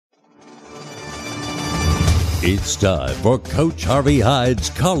It's time for Coach Harvey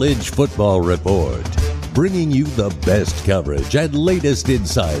Hyde's College Football Report, bringing you the best coverage and latest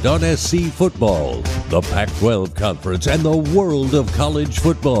insight on SC football, the Pac-12 Conference, and the world of college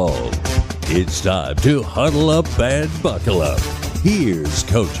football. It's time to huddle up and buckle up. Here's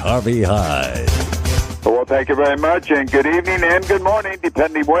Coach Harvey Hyde. Well, thank you very much, and good evening and good morning,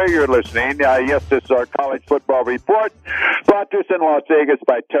 depending where you're listening. Yes, this is our College Football Report, brought to us in Las Vegas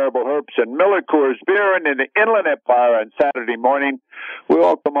by Terrible Herbs and Miller Coors Beer, and in the Inland Empire on Saturday morning. We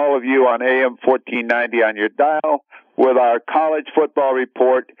welcome all of you on AM 1490 on your dial with our College Football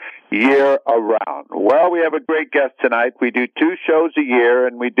Report year around. Well, we have a great guest tonight. We do 2 shows a year,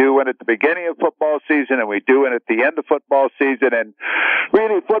 and we do one at the beginning of football season, and we do one at the end of football season. And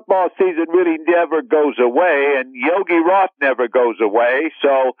really, football season really never goes away, and Yogi Roth never goes away.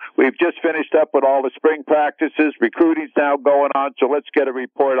 So we've just finished up with all the spring practices. Recruiting's now going on, so let's get a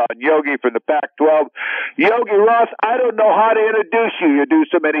report on Yogi from the Pac-12. Yogi Roth, I don't know how to introduce you. You do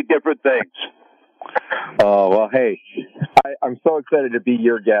so many different things. Oh, well, hey, I'm so excited to be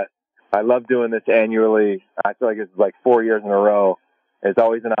your guest. I love doing this annually. I feel like it's like 4 years in a row. It's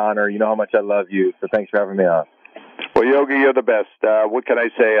always an honor. You know how much I love you, so thanks for having me on. Well, Yogi, you're the best. What can I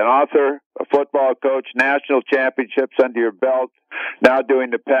say? An author, a football coach, national championships under your belt, now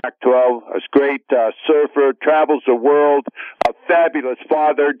doing the Pac-12, a great surfer, travels the world, a fabulous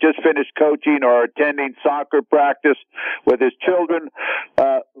father, just finished coaching or attending soccer practice with his children.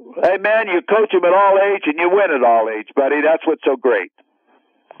 Hey, man, you coach them at all age and you win at all age, buddy. That's what's so great.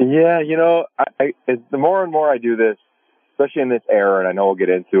 Yeah, you know, the more and more I do this, especially in this era, and I know we'll get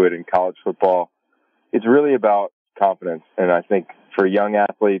into it in college football, it's really about confidence. And I think for young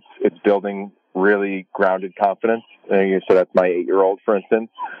athletes, it's building really grounded confidence. And so that's my 8-year-old, for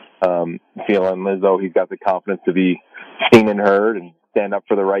instance, feeling as though he's got the confidence to be seen and heard and stand up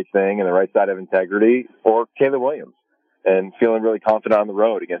for the right thing and the right side of integrity. Or Caleb Williams, and feeling really confident on the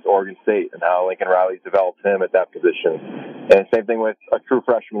road against Oregon State and how Lincoln Riley's developed him at that position. And same thing with a true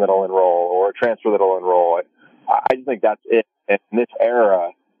freshman that'll enroll or a transfer that'll enroll. I just think that's it. And in this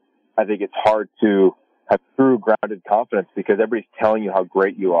era, I think it's hard to have true grounded confidence because everybody's telling you how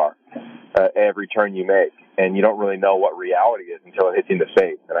great you are every turn you make. And you don't really know what reality is until it hits you in the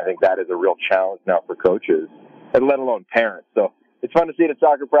face. And I think that is a real challenge now for coaches, and let alone parents. So it's fun to see it at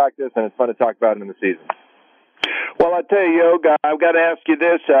soccer practice, and it's fun to talk about it in the season. Well, I tell you, Yoga, I've got to ask you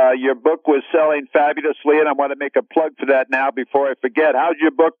this. Your book was selling fabulously, and I want to make a plug for that now before I forget. How's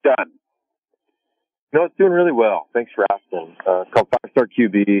your book done? No, it's doing really well. Thanks for asking. It's called 5-Star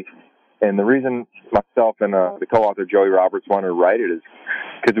QB. And the reason myself and the co-author Joey Roberts wanted to write it is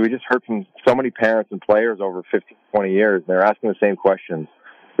because we just heard from so many parents and players over 15, 20 years, and they're asking the same questions,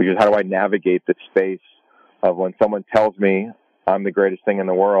 which is how do I navigate this space of when someone tells me I'm the greatest thing in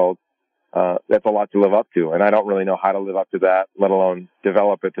the world, that's a lot to live up to. And I don't really know how to live up to that, let alone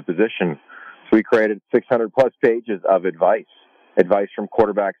develop at the position. So we created 600 plus pages of advice from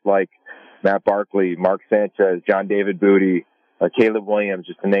quarterbacks like Matt Barkley, Mark Sanchez, John David Booty, Caleb Williams,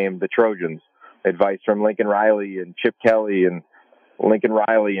 just to name the Trojans. Advice from Lincoln Riley and Chip Kelly and Lincoln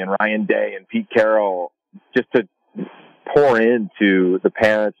Riley and Ryan Day and Pete Carroll, just to pour into the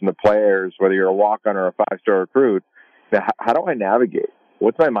parents and the players, whether you're a walk-on or a 5-star recruit. How do I navigate?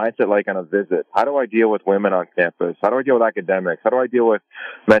 What's my mindset like on a visit? How do I deal with women on campus? How do I deal with academics? How do I deal with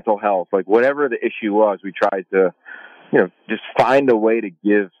mental health? Like whatever the issue was, we tried to, just find a way to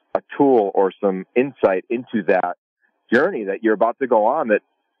give a tool or some insight into that journey that you're about to go on that,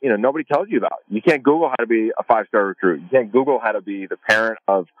 nobody tells you about. You can't Google how to be a 5-star recruit. You can't Google how to be the parent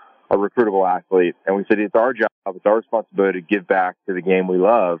of a recruitable athlete. And we said, it's our job, it's our responsibility to give back to the game we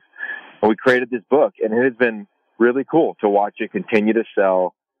love. And we created this book, and it has been really cool to watch it continue to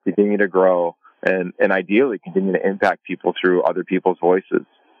sell, continue to grow, and ideally continue to impact people through other people's voices.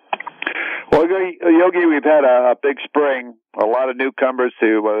 Well, Yogi, we've had a big spring, a lot of newcomers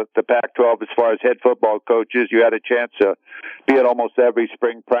to the Pac-12 as far as head football coaches. You had a chance to be at almost every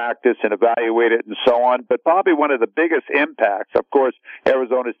spring practice and evaluate it and so on. But probably one of the biggest impacts, of course,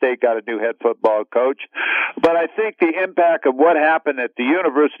 Arizona State got a new head football coach. But I think the impact of what happened at the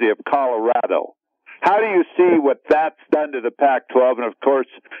University of Colorado, how do you see what that's done to the Pac-12? And, of course,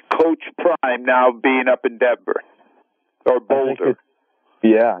 Coach Prime now being up in Denver or Boulder.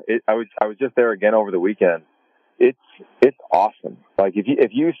 Yeah, I was just there again over the weekend. It's awesome. Like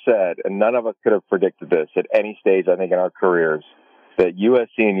if you said, and none of us could have predicted this at any stage, I think in our careers, that USC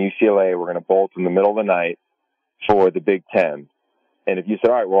and UCLA were going to bolt in the middle of the night for the Big Ten, and if you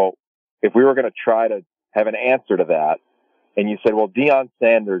said, all right, well, if we were going to try to have an answer to that, and you said, well, Deion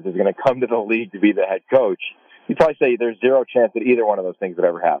Sanders is going to come to the league to be the head coach, you'd probably say there's zero chance that either one of those things would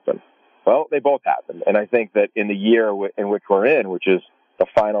ever happen. Well, they both happened. And I think that in the year in which we're in, which is the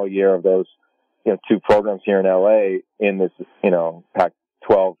final year of those, two programs here in LA in this,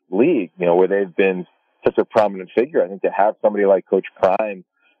 Pac-12 league, where they've been such a prominent figure, I think to have somebody like Coach Prime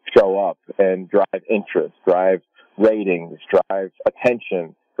show up and drive interest, drive ratings, drive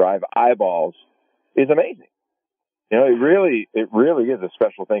attention, drive eyeballs is amazing. It really is a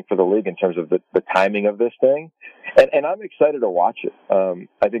special thing for the league in terms of the timing of this thing. And I'm excited to watch it.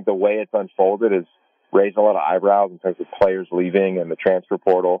 I think the way it's unfolded has raised a lot of eyebrows in terms of players leaving and the transfer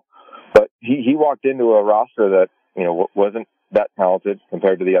portal. But he walked into a roster that, wasn't that talented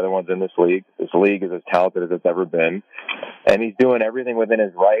compared to the other ones in this league. This league is as talented as it's ever been. And he's doing everything within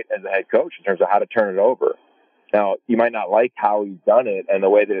his right as a head coach in terms of how to turn it over. Now, you might not like how he's done it and the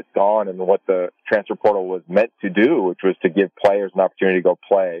way that it's gone and what the transfer portal was meant to do, which was to give players an opportunity to go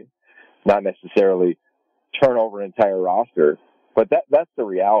play, not necessarily turn over an entire roster. But that's the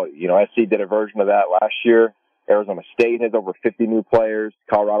reality. SC did a version of that last year. Arizona State has over 50 new players.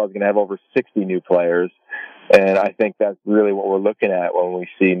 Colorado's going to have over 60 new players. And I think that's really what we're looking at when we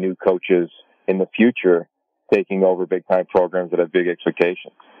see new coaches in the future taking over big-time programs that have big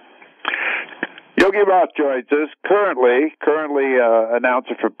expectations. Yogi Roth joins us, currently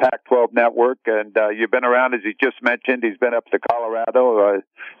announcer for Pac-12 Network, and you've been around, as he just mentioned. He's been up to Colorado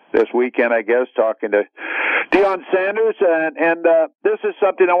this weekend, I guess, talking to Deion Sanders, and this is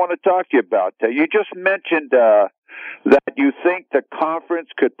something I want to talk to you about. You just mentioned that you think the conference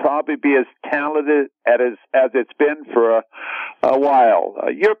could probably be as talented as it's been for a while.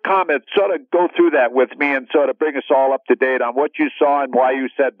 Your comments, sort of go through that with me and sort of bring us all up to date on what you saw and why you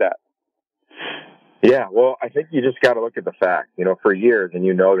said that. Yeah, well, I think you just got to look at the facts. For years, and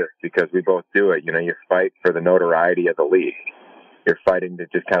this because we both do it, you fight for the notoriety of the league. You're fighting to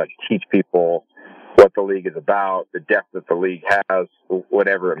just kind of teach people what the league is about, the depth that the league has,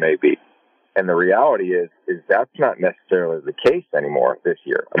 whatever it may be. And the reality is that's not necessarily the case anymore this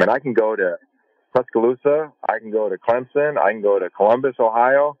year. I mean, I can go to Tuscaloosa, I can go to Clemson, I can go to Columbus,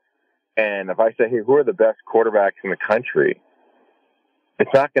 Ohio, and if I say, hey, who are the best quarterbacks in the country,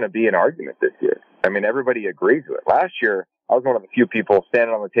 it's not going to be an argument this year. I mean, everybody agrees with it. Last year, I was one of the few people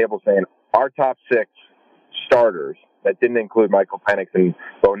standing on the table saying our top 6 starters, that didn't include Michael Penix and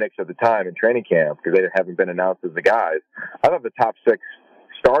Bo Nix at the time in training camp because they haven't been announced as the guys. I thought the top 6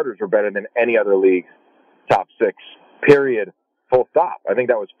 starters were better than any other league's top 6, period, full stop. I think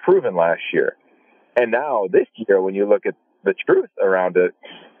that was proven last year. And now this year, when you look at the truth around it,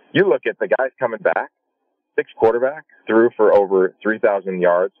 you look at the guys coming back, 6 quarterbacks threw for over 3,000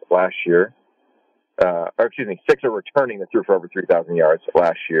 yards last year. 6 are returning that threw for over 3,000 yards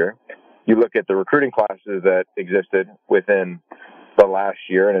last year. You look at the recruiting classes that existed within the last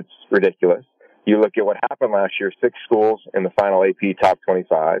year, and it's ridiculous. You look at what happened last year, 6 schools in the final AP top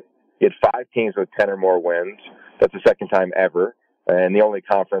 25. You had 5 teams with 10 or more wins. That's the second time ever, and the only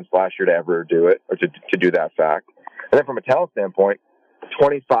conference last year to ever do it, or to do that fact. And then from a talent standpoint,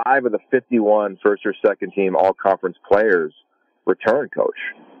 25 of the 51 first or second team all-conference players return, Coach.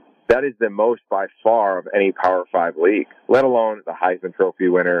 That is the most by far of any Power 5 league, let alone the Heisman Trophy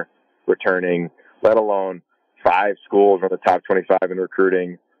winner returning, let alone 5 schools from the top 25 in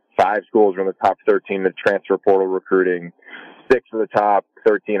recruiting, 5 schools from the top 13 in the transfer portal recruiting, 6 of the top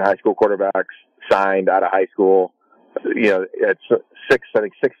 13 high school quarterbacks signed out of high school. It's 6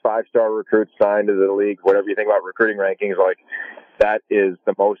 5-star recruits signed to the league. Whatever you think about recruiting rankings, that is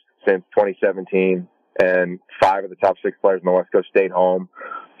the most since 2017, and 5 of the top 6 players in the West Coast stayed home.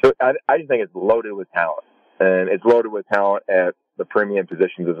 So I just think it's loaded with talent, and it's loaded with talent at the premium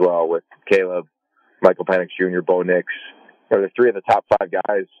positions as well, with Caleb, Michael Penix Jr., Bo Nix. They're 3 of the top 5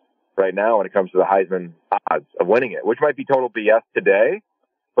 guys right now when it comes to the Heisman odds of winning it, which might be total BS today,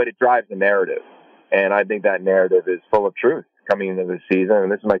 but it drives the narrative. And I think that narrative is full of truth coming into this season.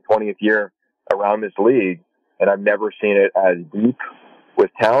 And this is my 20th year around this league, and I've never seen it as deep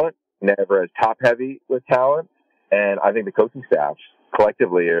with talent, never as top-heavy with talent. And I think the coaching staffs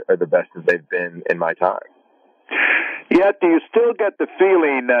collectively are the best that they've been in my time. Yet, do you still get the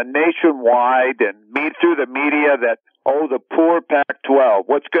feeling nationwide and through the media that, the poor Pac-12,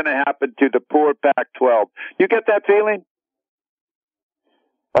 what's going to happen to the poor Pac-12? You get that feeling?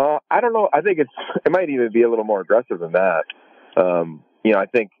 I don't know. I think it might even be a little more aggressive than that. I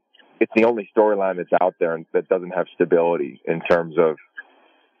think it's the only storyline that's out there that doesn't have stability in terms of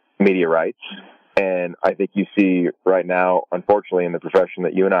media rights. And I think you see right now, unfortunately, in the profession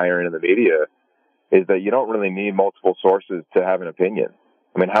that you and I are in the media, is that you don't really need multiple sources to have an opinion.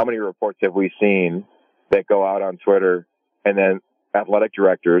 I mean, how many reports have we seen that go out on Twitter and then athletic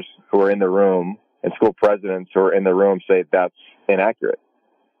directors who are in the room and school presidents who are in the room say that's inaccurate?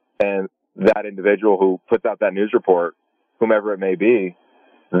 And that individual who puts out that news report, whomever it may be,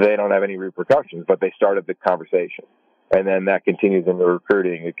 they don't have any repercussions, but they started the conversation. And then that continues into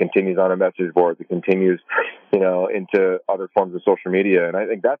recruiting. It continues on a message board. It continues, into other forms of social media. And I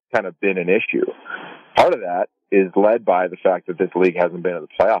think that's kind of been an issue. Part of that is led by the fact that this league hasn't been in the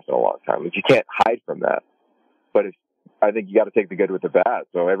playoffs in a long time. Like, you can't hide from that. But I think you got to take the good with the bad.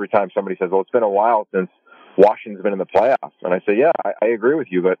 So every time somebody says, well, it's been a while since Washington's been in the playoffs. And I say, yeah, I agree with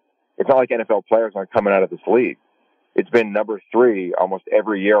you, but it's not like NFL players aren't coming out of this league. It's been number 3 almost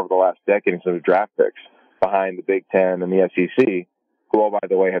every year over the last decade in terms of draft picks, behind the Big Ten and the SEC, who, oh, by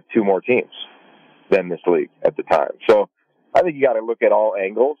the way, have 2 more teams than this league at the time. So I think you got to look at all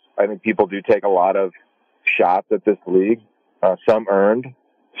angles. I think people do take a lot of shots at this league, some earned,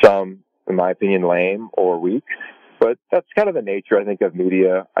 some, in my opinion, lame or weak. But that's kind of the nature, I think, of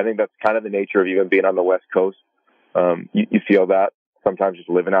media. I think that's kind of the nature of even being on the West Coast. You feel that sometimes just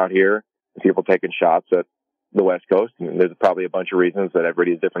living out here, people taking shots at the West Coast. And there's probably a bunch of reasons that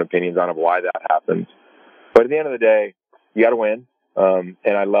everybody has different opinions on of why that happens. But at the end of the day, you got to win.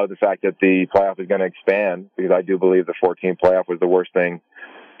 And I love the fact that the playoff is going to expand, because I do believe the 14 playoff was the worst thing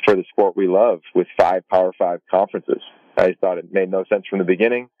for the sport we love, with 5 Power 5 conferences. I just thought it made no sense from the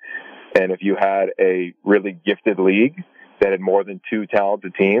beginning. And if you had a really gifted league that had more than 2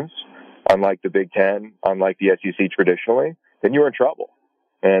 talented teams, unlike the Big Ten, unlike the SEC traditionally, then you were in trouble.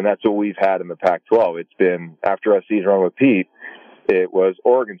 And that's what we've had in the Pac-12. It's been, after a season run with Pete, it was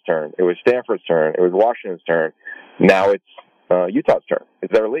Oregon's turn. It was Stanford's turn. It was Washington's turn. Now it's Utah's turn.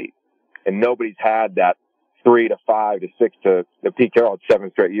 It's their league. And nobody's had that 3 to 5 to 6 to Pete Carroll had 7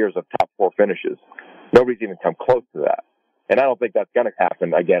 straight years of top 4 finishes. Nobody's even come close to that. And I don't think that's going to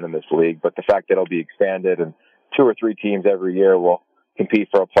happen again in this league. But the fact that it'll be expanded and 2 or 3 teams every year will compete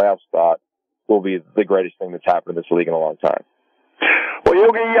for a playoff spot will be the greatest thing that's happened in this league in a long time. Well,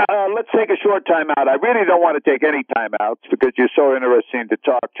 Yogi, let's take a short time out. I really don't want to take any timeouts because you're so interesting to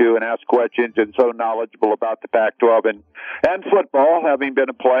talk to and ask questions, and so knowledgeable about the Pac-12 and football, having been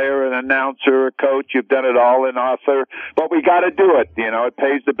a player, an announcer, a coach. You've done it all, an author. But we got to do it. It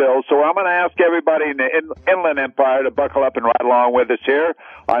pays the bills. So I'm going to ask everybody in the Inland Empire to buckle up and ride along with us here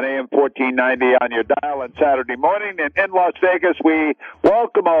on AM 1490 on your dial on Saturday morning. And in Las Vegas, we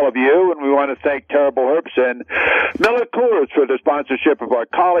welcome all of you, and we want to thank Terrible Herbs and Miller Coors for the sponsorship of our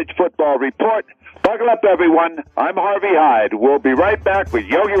College Football Report. Buckle up, everyone. I'm Harvey Hyde. We'll be right back with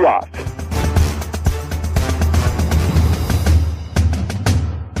Yogi Roth.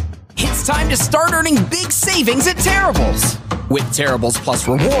 It's time to start earning big savings at Terrible's. With Terrible's Plus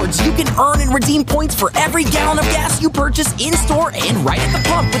Rewards, you can earn and redeem points for every gallon of gas you purchase in-store and right at the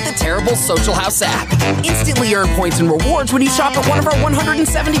pump with the Terrible's Social House app. Instantly earn points and rewards when you shop at one of our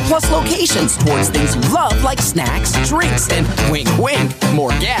 170-plus locations towards things you love, like snacks, drinks, and wink, wink,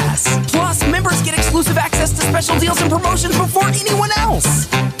 more gas. Plus, members get exclusive access to special deals and promotions before anyone else.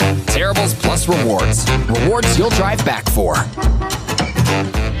 Terrible's Plus Rewards. Rewards you'll drive back for.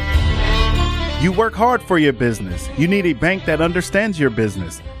 You work hard for your business. You need a bank that understands your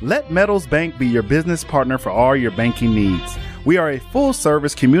business. Let Metals Bank be your business partner for all your banking needs. We are a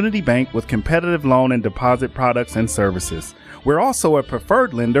full-service community bank with competitive loan and deposit products and services. We're also a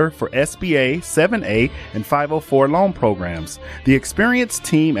preferred lender for SBA, 7A, and 504 loan programs. The experienced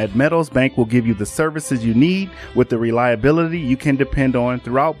team at Metals Bank will give you the services you need with the reliability you can depend on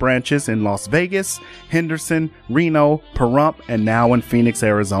throughout branches in Las Vegas, Henderson, Reno, Pahrump, and now in Phoenix,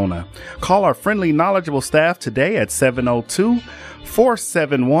 Arizona. Call our friendly, knowledgeable staff today at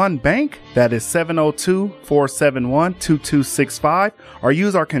 702-471-BANK. That is 702-471-2265. Or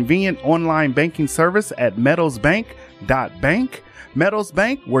use our convenient online banking service at metalsbank.bank. Metals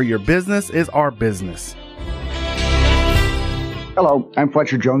Bank, where your business is our business. Hello, I'm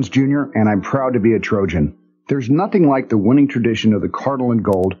Fletcher Jones Jr., and I'm proud to be a Trojan. There's nothing like the winning tradition of the Cardinal and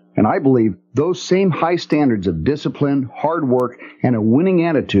Gold, and I believe those same high standards of discipline, hard work, and a winning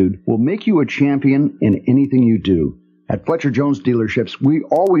attitude will make you a champion in anything you do. At Fletcher Jones dealerships, we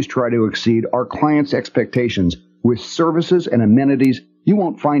always try to exceed our clients' expectations with services and amenities you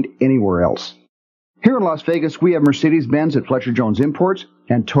won't find anywhere else. Here in Las Vegas, we have Mercedes-Benz at Fletcher Jones Imports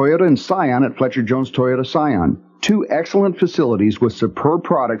and Toyota and Scion at Fletcher Jones Toyota Scion. 2 excellent facilities with superb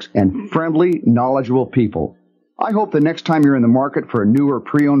products and friendly, knowledgeable people. I hope the next time you're in the market for a new or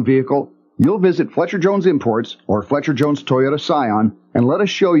pre-owned vehicle, you'll visit Fletcher Jones Imports or Fletcher Jones Toyota Scion and let us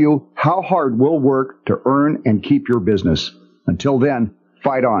show you how hard we'll work to earn and keep your business. Until then,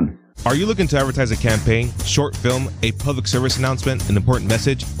 fight on. Are you looking to advertise a campaign, short film, a public service announcement, an important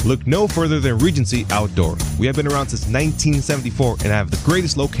message? Look no further than Regency Outdoor. We have been around since 1974 and have the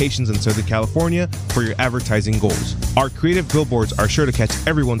greatest locations in Southern California for your advertising goals. Our creative billboards are sure to catch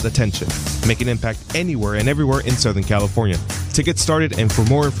everyone's attention. Make an impact anywhere and everywhere in Southern California. To get started and for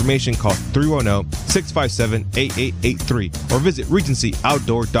more information, call 310-657-8883 or visit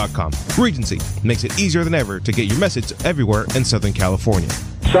RegencyOutdoor.com. Regency makes it easier than ever to get your message everywhere in Southern California.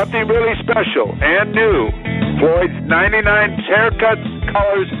 Something really special and new. Floyd's 99 haircuts,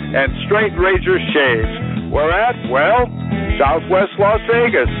 colors, and straight razor shaves. We're at, well, Southwest Las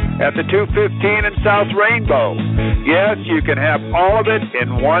Vegas at the 215 and South Rainbow. Yes, you can have all of it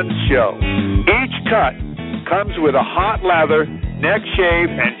in one show. Each cut comes with a hot lather, neck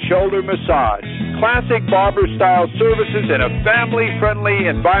shave, and shoulder massage. Classic barber-style services in a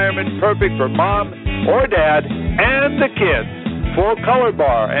family-friendly environment perfect for mom or dad and the kids. Full color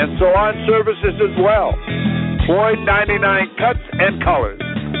bar and salon services as well. Floyd 99 cuts and colors.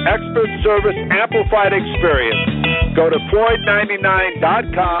 Expert service, amplified experience. Go to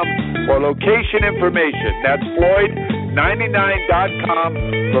Floyd99.com for location information. That's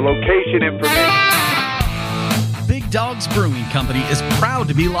Floyd99.com for location information. Big Dogs Brewing Company is proud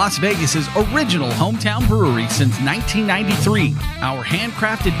to be Las Vegas's original hometown brewery since 1993. Our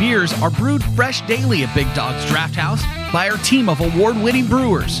handcrafted beers are brewed fresh daily at Big Dogs Draft House by our team of award-winning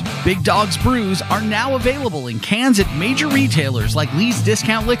brewers. Big Dogs brews are now available in cans at major retailers like Lee's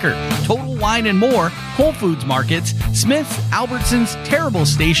Discount Liquor, Total Wine and More, Whole Foods Markets, Smith's, Albertsons, Terrible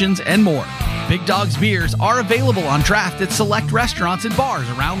Stations, and more. Big Dogs beers are available on draft at select restaurants and bars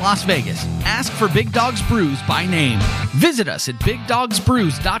around Las Vegas. Ask for Big Dogs Brews by name. Visit us at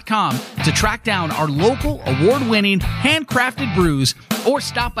BigDogsBrews.com to track down our local award-winning handcrafted brews or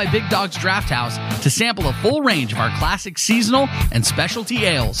stop by Big Dogs Draft House to sample a full range of our classic seasonal and specialty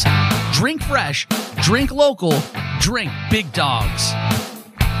ales. Drink fresh, drink local, drink Big Dogs.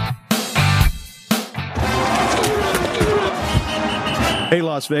 Hey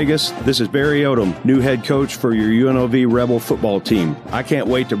Las Vegas, this is Barry Odom, new head coach for your UNLV Rebel football team. I can't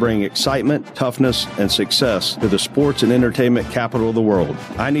wait to bring excitement, toughness, and success to the sports and entertainment capital of the world.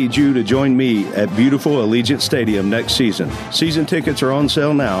 I need you to join me at beautiful Allegiant Stadium next season. Season tickets are on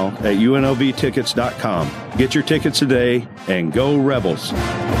sale now at UNLVtickets.com. Get your tickets today and go Rebels.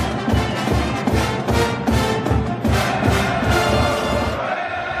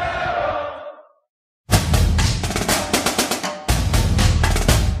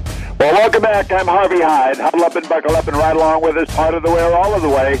 Welcome back. I'm Harvey Hyde. Huddle up and buckle up and ride along with us part of the way or all of the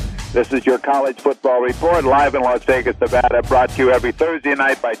way. This is your college football report live in Las Vegas, Nevada, brought to you every Thursday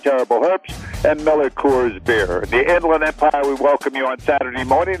night by Terrible Herbs and Miller Coors Beer. The Inland Empire, we welcome you on Saturday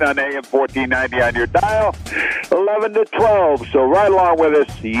morning on AM 1490 on your dial, 11 to 12. So ride along with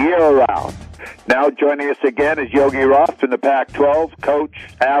us year-round. Now joining us again is Yogi Roth from the Pac-12, coach,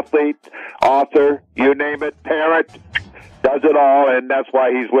 athlete, author, you name it, parent. Does it all, and that's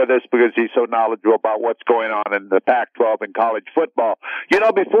why he's with us, because he's so knowledgeable about what's going on in the Pac-12 and college football. You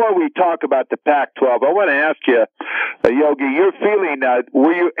know, before we talk about the Pac-12, I want to ask you, Yogi, your feeling,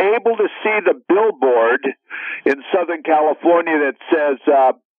 were you able to see the billboard in Southern California that says,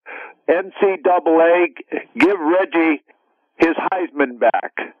 NCAA, give Reggie his Heisman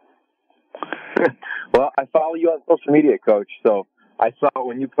back? Well, I follow you on social media, Coach, so I saw it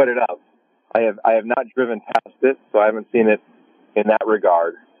when you put it up. I have not driven past it, so I haven't seen it in that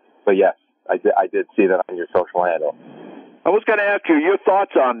regard. But yes, I did see that on your social handle. I was going to ask you your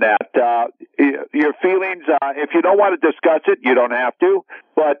thoughts on that. Your feelings. If you don't want to discuss it, you don't have to.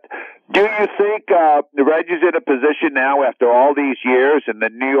 But do you think Reggie's in a position now, after all these years, and the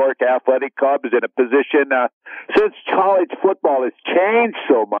New York Athletic Club is in a position, since college football has changed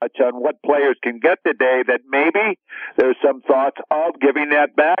so much on what players can get today, that maybe there's some thoughts of giving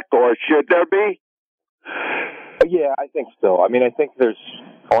that back, or should there be? Yeah, I think so. I mean, I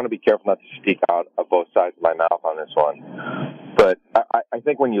want to be careful not to speak out of both sides of my mouth on this one. But I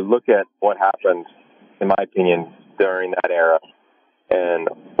think when you look at what happened, in my opinion, during that era, and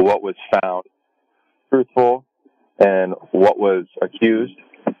what was found truthful and what was accused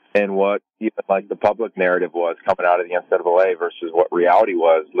and what even like the public narrative was coming out of the NCAA versus what reality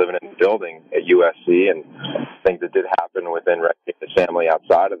was living in the building at USC and things that did happen within his family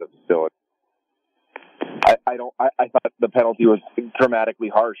outside of the facility. I thought the penalty was dramatically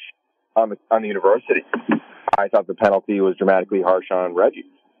harsh on the university. I thought the penalty was dramatically harsh on Reggie.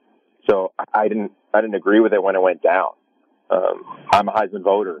 So I didn't agree with it when it went down. I'm a Heisman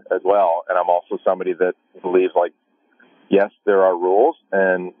voter as well, and I'm also somebody that believes, like, yes, there are rules,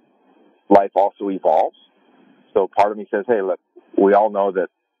 and life also evolves. So part of me says, hey, look, we all know that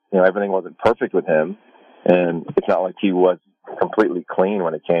everything wasn't perfect with him, and it's not like he was completely clean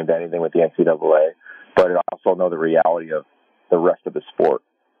when it came to anything with the NCAA. But I also know the reality of the rest of the sport,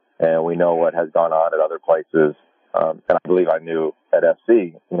 and we know what has gone on at other places. And I believe I knew at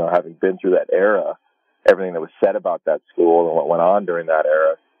SC, having been through that era, everything that was said about that school and what went on during that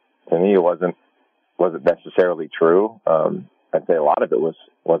era, to me, it wasn't necessarily true. I'd say a lot of it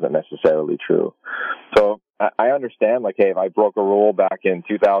wasn't necessarily true. So I understand, like, hey, if I broke a rule back in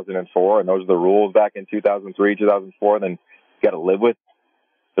 2004 and those are the rules back in 2003, 2004, then you got to live with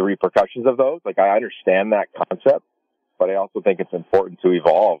the repercussions of those. Like, I understand that concept, but I also think it's important to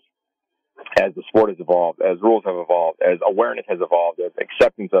evolve as the sport has evolved, as rules have evolved, as awareness has evolved, as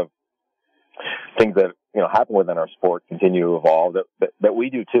acceptance of things that, happen within our sport continue to evolve, that we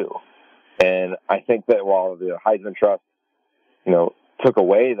do too. And I think that while the Heisman Trust, took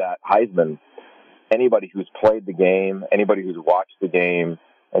away that Heisman, anybody who's played the game, anybody who's watched the game,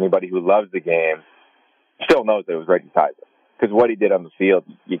 anybody who loves the game still knows that it was Reggie Heisman. Because what he did on the field,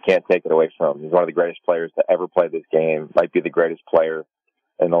 you can't take it away from him. He's one of the greatest players to ever play this game, might be the greatest player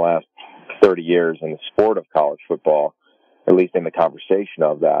in the last 30 years in the sport of college football, at least in the conversation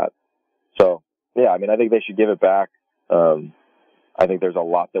of that. So, yeah, I think they should give it back. I think there's a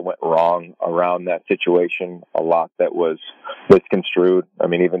lot that went wrong around that situation, a lot that was misconstrued.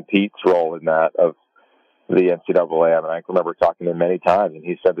 Even Pete's role in that of the NCAA. I remember talking to him many times, and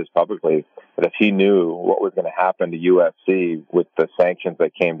he said this publicly, that if he knew what was going to happen to USC with the sanctions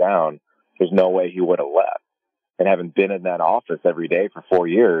that came down, there's no way he would have left. And having been in that office every day for 4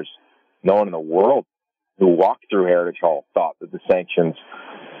 years, no one in the world who walked through Heritage Hall thought that the sanctions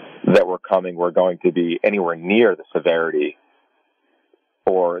that were coming were going to be anywhere near the severity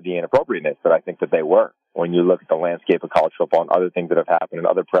or the inappropriateness that I think that they were. When you look at the landscape of college football and other things that have happened and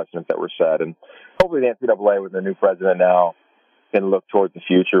other precedents that were set. And hopefully the NCAA with the new president now can look towards the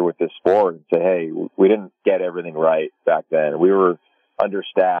future with this sport and say, hey, we didn't get everything right back then. We were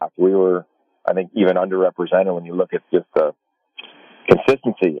understaffed. We were, I think, even underrepresented when you look at just the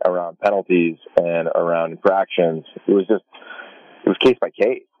consistency around penalties and around infractions. It was case by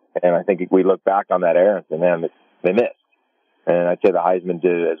case. And I think if we look back on that era and say, man, they missed. And I'd say the Heisman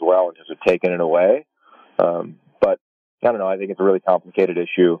did it as well in terms of taking it away. But I don't know. I think it's a really complicated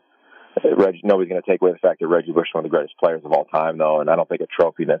issue. Nobody's going to take away the fact that Reggie Bush is one of the greatest players of all time, though, and I don't think a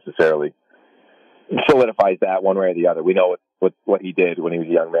trophy necessarily solidifies that one way or the other. We know what he did when he was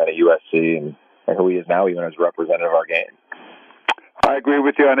a young man at USC and who he is now, even as a representative of our game. I agree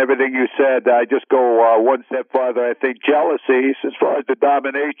with you on everything you said. I just go one step farther. I think jealousy, as far as the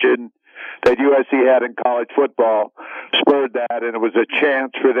domination that USC had in college football, spurred that, and it was a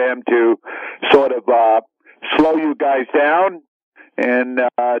chance for them to sort of slow you guys down and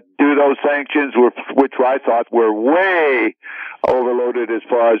do those sanctions, which I thought were way overloaded as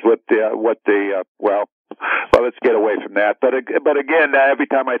far as well, let's get away from that. But again, every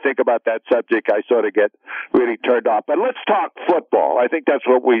time I think about that subject, I sort of get really turned off. But let's talk football. I think that's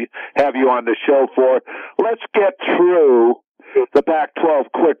what we have you on the show for. Let's get through the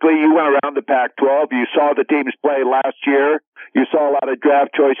Pac-12 quickly. You went around the Pac-12. You saw the teams play last year. You saw a lot of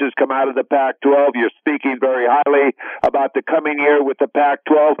draft choices come out of the Pac-12. You're speaking very highly about the coming year with the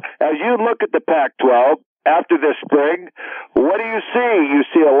Pac-12. As you look at the Pac-12 after this spring, what do you see? You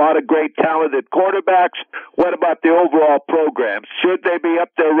see a lot of great talented quarterbacks. What about the overall program? Should they be up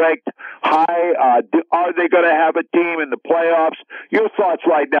there ranked high? Are they going to have a team in the playoffs? Your thoughts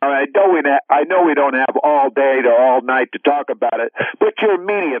right now. I know we don't have all day or all night to talk about it, but your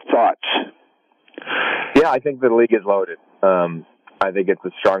immediate thoughts. Yeah, I think the league is loaded. I think it's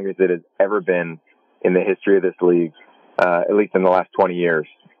the strongest it has ever been in the history of this league, at least in the last 20 years.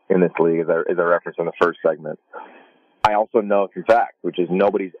 In this league, as I referenced in the first segment. I also know it's a fact, which is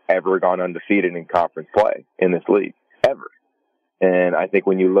nobody's ever gone undefeated in conference play in this league, ever. And I think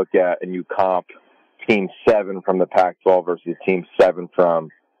when you look at and you comp Team 7 from the Pac-12 versus Team 7 from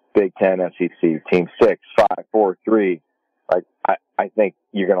Big Ten, SEC, Team 6, 5, 4, 3, like I think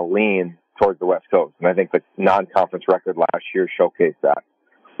you're going to lean towards the West Coast. And I think the non-conference record last year showcased that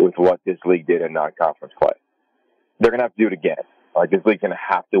with what this league did in non-conference play. They're going to have to do it again. Like, this league's going to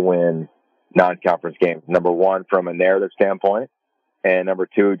have to win non-conference games. Number one, from a narrative standpoint, and number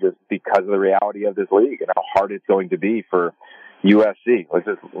two, just because of the reality of this league and how hard it's going to be for USC. Let's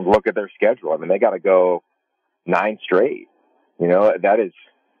just look at their schedule. I mean, they got to go 9 straight. That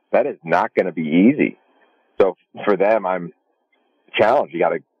is not going to be easy. So for them, I'm challenged. You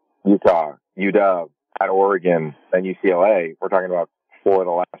got Utah, UW, at Oregon, and UCLA. We're talking about 4 of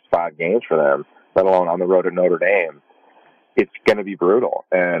the last 5 games for them, let alone on the road at Notre Dame. It's going to be brutal.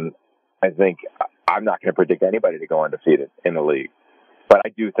 And I think I'm not going to predict anybody to go undefeated in the league. But I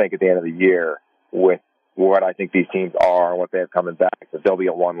do think at the end of the year, with what I think these teams are and what they have coming back, that they'll be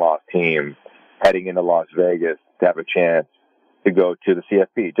a one-loss team heading into Las Vegas to have a chance to go to the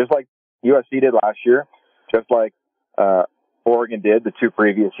CFP, just like USC did last year, just like Oregon did the 2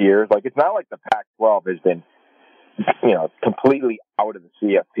 previous years. Like, it's not like the Pac-12 has been, completely out of the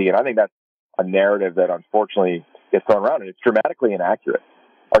CFP, and I think that's a narrative that unfortunately gets thrown around, and it's dramatically inaccurate.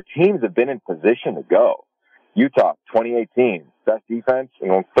 Our teams have been in position to go. Utah, 2018, best defense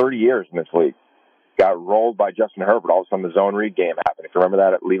in 30 years in this league. Got rolled by Justin Herbert. All of a sudden, the zone read game happened. If you remember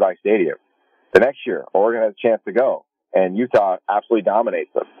that at Levi Stadium. The next year, Oregon has a chance to go, and Utah absolutely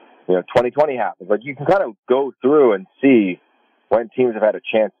dominates them. 2020 happens. Like, you can kind of go through and see when teams have had a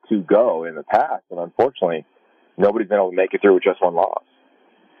chance to go in the past, and unfortunately, nobody's been able to make it through with just one loss.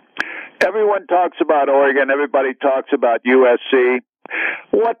 Everyone talks about Oregon. Everybody talks about USC.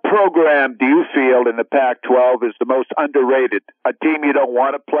 What program do you feel in the Pac-12 is the most underrated? A team you don't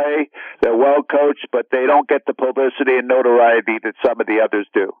want to play, they're well coached, but they don't get the publicity and notoriety that some of the others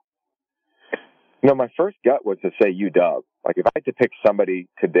do. My first gut was to say UW. Like, if I had to pick somebody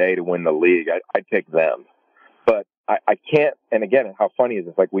today to win the league, I'd pick them. But I can't, and again, how funny is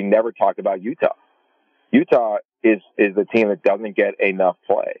this? Like, we never talked about Utah. Utah is the team that doesn't get enough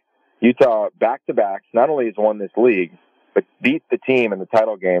play. Utah, back-to-backs, not only has won this league, but beat the team in the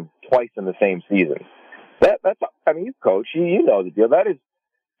title game twice in the same season. You coach, you know the deal. That is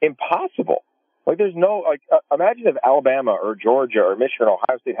impossible. Like, there's no, imagine if Alabama or Georgia or Michigan or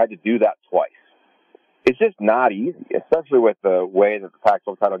Ohio State had to do that twice. It's just not easy, especially with the way that the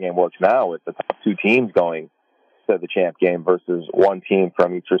Pac-12 title game works now, with the top 2 teams going to the champ game versus one team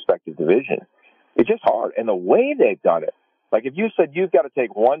from each respective division. It's just hard. And the way they've done it, like, if you said you've got to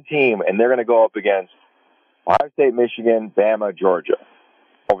take one team and they're going to go up against Ohio State, Michigan, Bama, Georgia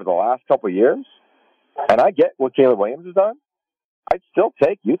over the last couple of years, and I get what Caleb Williams has done, I'd still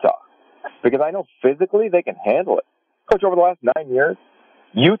take Utah because I know physically they can handle it. Coach, over the last 9 years,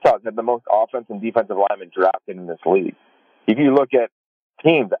 Utah's had the most offensive and defensive linemen drafted in this league. If you look at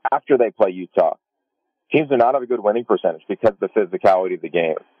teams after they play Utah, teams do not have a good winning percentage because of the physicality of the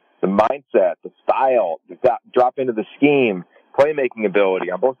game. The mindset, the style, the drop into the scheme, playmaking ability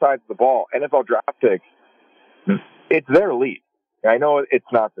on both sides of the ball, NFL draft picks, it's their league. I know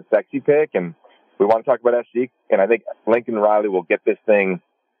it's not the sexy pick, and we want to talk about SC, and I think Lincoln Riley will get this thing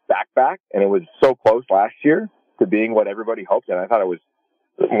back, and it was so close last year to being what everybody hoped, and I thought it was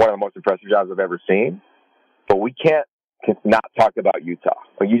one of the most impressive jobs I've ever seen. But we can't not talk about Utah.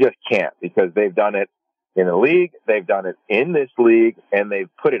 You just can't, because they've done it in the league, they've done it in this league, and they've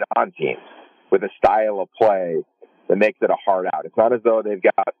put it on teams with a style of play that makes it a hard out. It's not as though they've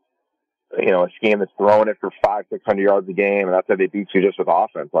got, a scheme that's throwing it for 500-600 yards a game, and that's how they beat you just with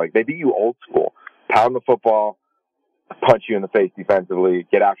offense. Like, they beat you old school. Pound the football, punch you in the face defensively,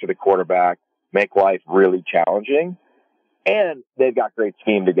 get after the quarterback, make life really challenging, and they've got great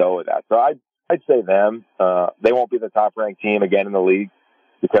scheme to go with that. So I'd say them. They won't be the top-ranked team again in the league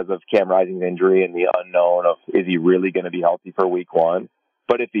because of Cam Rising's injury and the unknown of, is he really going to be healthy for week 1?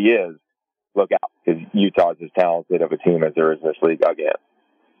 But if he is, look out, because Utah's as talented of a team as there is in this league again.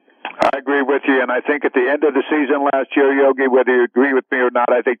 I agree with you, and I think at the end of the season last year, Yogi, whether you agree with me or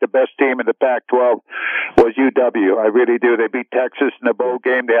not, I think the best team in the Pac-12 was UW. I really do. They beat Texas in the bowl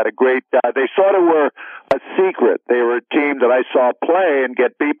game. They had a great they sort of were a secret. They were a team that I saw play and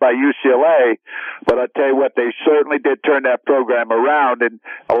get beat by UCLA, but I'll tell you what, they certainly did turn that program around, and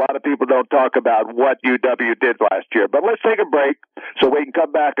a lot of people don't talk about what UW did last year. But let's take a break so we can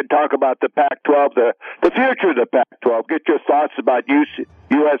come back and talk about the Pac-12, the future of the Pac-12. Get your thoughts about USC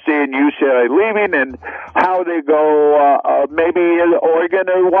and UCLA leaving and how they go, maybe in Oregon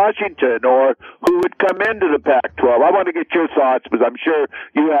or Washington, or who would come into the Pac-12. I want to get your thoughts because I'm sure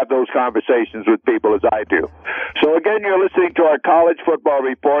you have those conversations with people as I do. So again, you're listening to our College Football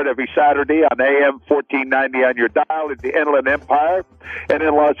Report every Saturday on AM 1490 on your dial in the Inland Empire and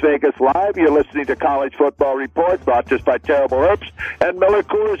in Las Vegas Live. You're listening to College Football Report, brought to us by Terrible Herbs and Miller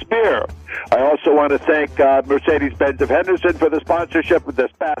Coors Beer. I also want to thank Mercedes-Benz of Henderson for the sponsorship of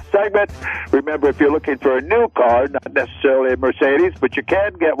this past segment. Remember, if you're looking for a new car, not necessarily a Mercedes, but you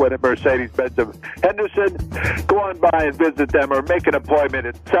can get one at Mercedes-Benz of Henderson, go on by and visit them or make an appointment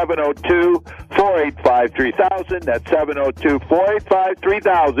at 702-485-3000. That's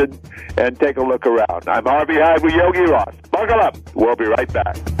 702-485-3000, and take a look around. I'm Harvey Hyde with Yogi Roth. Buckle up. We'll be right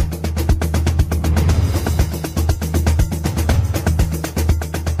back.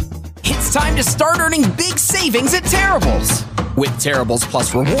 It's time to start earning big savings at Terrible's. With Terribles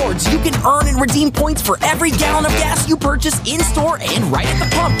Plus rewards, you can earn and redeem points for every gallon of gas you purchase in-store and right at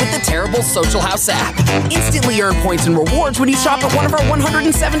the pump with the Terribles Social House app. Instantly earn points and rewards when you shop at one of our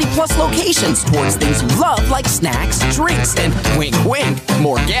 170-plus locations towards things you love like snacks, drinks, and wink, wink,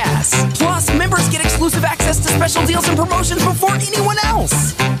 more gas. Plus, members get exclusive access to special deals and promotions before anyone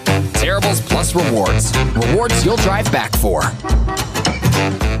else. Terribles Plus rewards. Rewards you'll drive back for.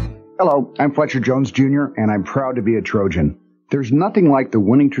 Hello, I'm Fletcher Jones Jr., and I'm proud to be a Trojan. There's nothing like the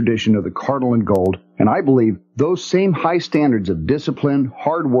winning tradition of the Cardinal and Gold, and I believe those same high standards of discipline,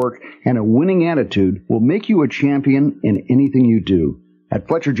 hard work, and a winning attitude will make you a champion in anything you do. At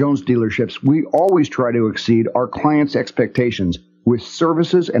Fletcher Jones dealerships, we always try to exceed our clients' expectations with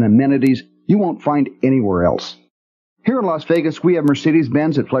services and amenities you won't find anywhere else. Here in Las Vegas, we have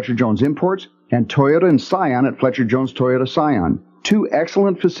Mercedes-Benz at Fletcher Jones Imports and Toyota and Scion at Fletcher Jones Toyota Scion. Two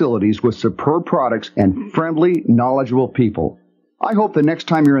excellent facilities with superb products and friendly, knowledgeable people. I hope the next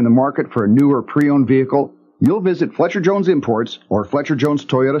time you're in the market for a new or pre-owned vehicle, you'll visit Fletcher Jones Imports or Fletcher Jones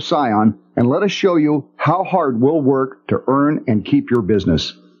Toyota Scion and let us show you how hard we'll work to earn and keep your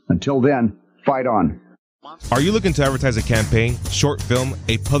business. Until then, fight on. Are you looking to advertise a campaign, short film,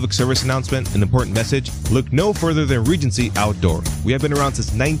 a public service announcement, an important message? Look no further than Regency Outdoor. We have been around since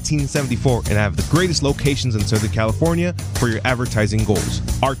 1974 and have the greatest locations in Southern California for your advertising goals.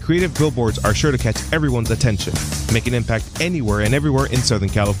 Our creative billboards are sure to catch everyone's attention. Make an impact anywhere and everywhere in Southern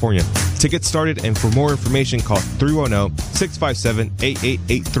California. To get started and for more information, call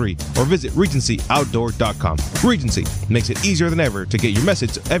 310-657-8883 or visit RegencyOutdoor.com. Regency makes it easier than ever to get your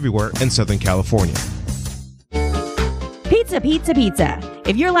message everywhere in Southern California. Pizza, pizza, pizza.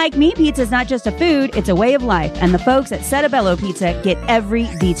 If you're like me, pizza is not just a food, it's a way of life. And the folks at Settebello Pizza get every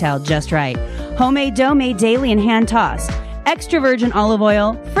detail just right. Homemade dough made daily and hand-tossed. Extra virgin olive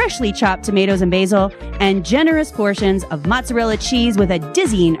oil, freshly chopped tomatoes and basil, and generous portions of mozzarella cheese with a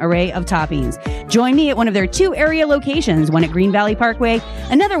dizzying array of toppings. Join me at one of their two area locations, one at Green Valley Parkway,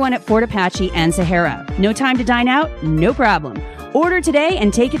 another one at Fort Apache and Sahara. No time to dine out? No problem. Order today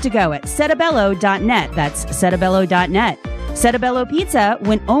and take it to go at settebello.net. That's settebello.net. Settebello Pizza,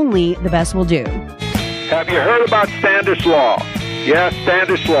 when only the best will do. Have you heard about Standish Law? Yes,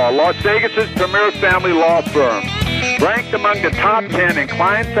 Standish Law, Las Vegas's premier family law firm. Ranked among the top 10 in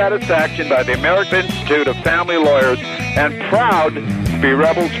client satisfaction by the American Institute of Family Lawyers and proud to be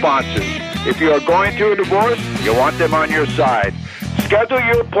Rebel sponsors. If you are going through a divorce, you want them on your side. Schedule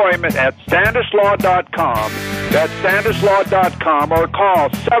your appointment at standishlaw.com. That's standishlaw.com or call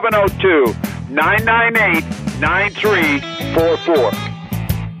 702-998-9344.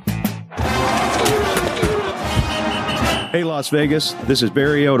 Hey Las Vegas, this is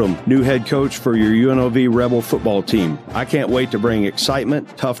Barry Odom, new head coach for your UNLV Rebel football team. I can't wait to bring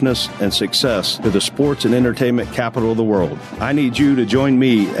excitement, toughness, and success to the sports and entertainment capital of the world. I need you to join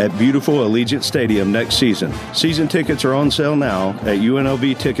me at beautiful Allegiant Stadium next season. Season tickets are on sale now at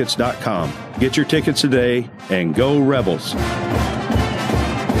UNLVtickets.com. Get your tickets today and go Rebels.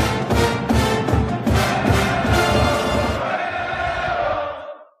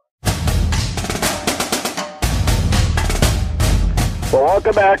 Well,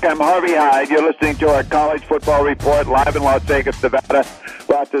 welcome back. I'm Harvey Hyde. You're listening to our College Football Report live in Las Vegas, Nevada,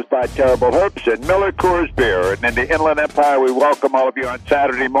 brought to us by Terrible Herbs and Miller Coors Beer. And in the Inland Empire, we welcome all of you on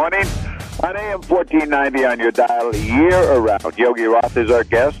Saturday morning on AM 1490 on your dial year-around. Yogi Roth is our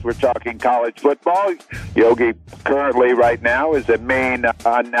guest. We're talking college football. Yogi currently right now is the main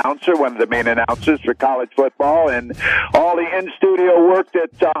announcer, one of the main announcers for college football, and all the in-studio work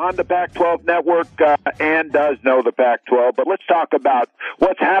that's on the Pac-12 network and does know the Pac-12. But let's talk about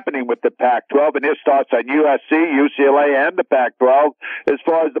what's happening with the Pac-12 and his thoughts on USC, UCLA, and the Pac-12 as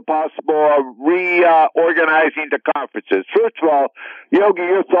far as the possible reorganizing the conferences. First of all, Yogi,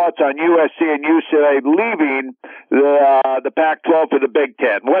 your thoughts on USC and UCLA leaving the Pac-12 for the Big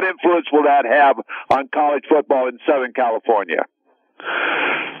Ten. What influence will that have on college football in Southern California?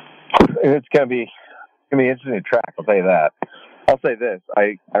 It's going to be interesting to track, I'll tell you that. I'll say this.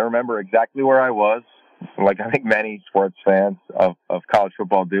 I remember exactly where I was, like I think many sports fans of college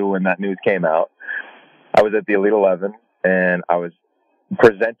football do when that news came out. I was at the Elite 11, and I was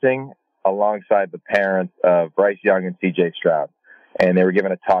presenting alongside the parents of Bryce Young and C.J. Stroud. And they were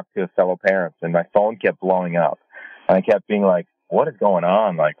giving a talk to fellow parents, and my phone kept blowing up. And I kept being like, what is going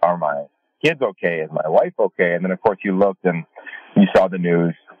on? Like, are my kids okay? Is my wife okay? And then, of course, you looked and you saw the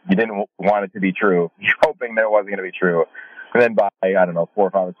news. You didn't want it to be true. You're hoping that it wasn't going to be true. And then by, 4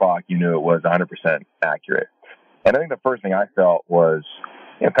 or 5 o'clock, you knew it was 100% accurate. And I think the first thing I felt was,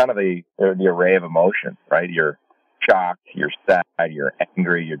 kind of the array of emotions, right? You're shocked, you're sad, you're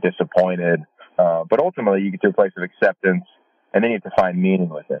angry, you're disappointed. But ultimately, you get to a place of acceptance and then you have to find meaning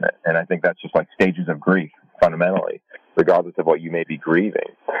within it. And I think that's just like stages of grief, fundamentally, regardless of what you may be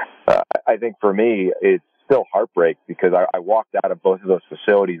grieving. I think for me, it's still heartbreak because I walked out of both of those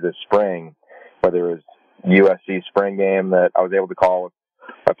facilities this spring, whether it was USC spring game that I was able to call with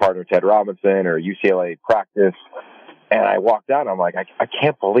my partner Ted Robinson or UCLA practice. And I walked out and I'm like, I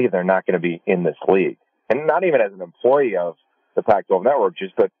can't believe they're not going to be in this league. And not even as an employee of the Pac-12 network,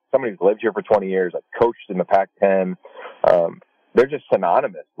 just that somebody who's lived here for 20 years, like coached in the Pac-10. They're just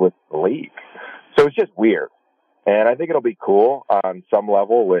synonymous with the league. So it's just weird. And I think it'll be cool on some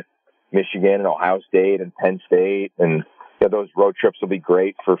level with Michigan and Ohio State and Penn State. And those road trips will be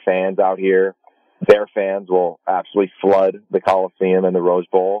great for fans out here. Their fans will absolutely flood the Coliseum and the Rose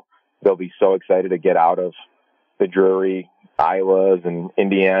Bowl. They'll be so excited to get out of the dreary Iowas and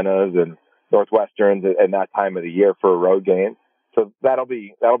Indianas and Northwesterns and that time of the year for a road game. So that'll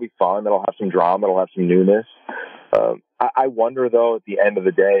be fun. That'll have some drama. It'll have some newness. I wonder, though, at the end of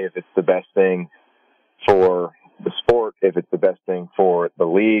the day, if it's the best thing for the sport, if it's the best thing for the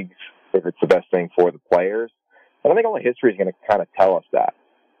leagues, if it's the best thing for the players. And I think only history is going to kind of tell us that.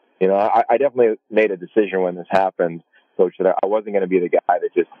 I definitely made a decision when this happened, Coach, that I wasn't going to be the guy that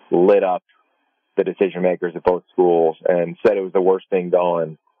just lit up the decision makers at both schools and said it was the worst thing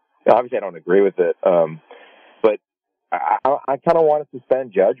going. Obviously, I don't agree with it, but I kind of want to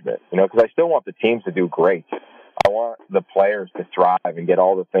suspend judgment, because I still want the teams to do great. I want the players to thrive and get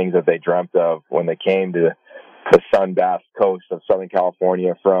all the things that they dreamt of when they came to the sun-bathed coast of Southern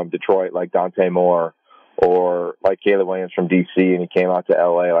California from Detroit, like Dante Moore, or like Caleb Williams from D.C., and he came out to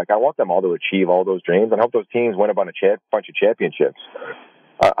L.A. Like, I want them all to achieve all those dreams and hope those teams win a bunch of championships.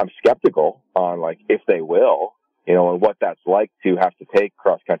 I'm skeptical on, if they will, and what that's like to have to take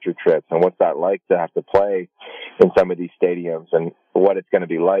cross-country trips and what's that like to have to play in some of these stadiums and what it's going to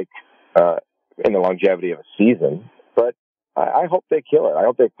be like in the longevity of a season. But I hope they kill it. I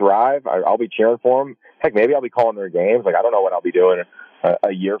hope they thrive. I'll be cheering for them. Heck, maybe I'll be calling their games. I don't know what I'll be doing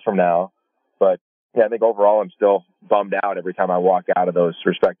a year from now. But yeah, I think overall I'm still bummed out every time I walk out of those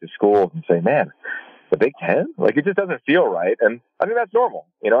respective schools and say, man, the Big Ten? It just doesn't feel right. And I think that's normal.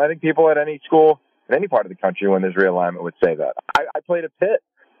 I think people at any school in any part of the country when there's realignment would say that. I played at Pitt.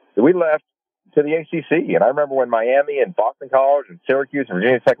 We left to the ACC. And I remember when Miami and Boston College and Syracuse and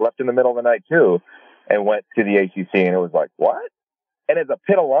Virginia Tech left in the middle of the night too and went to the ACC. And it was like, what? And as a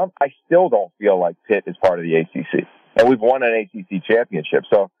Pitt alum, I still don't feel like Pitt is part of the ACC. And we've won an ACC championship.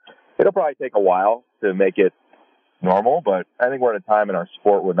 So it'll probably take a while to make it normal, but I think we're at a time in our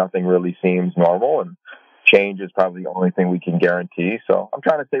sport where nothing really seems normal, and change is probably the only thing we can guarantee. So I'm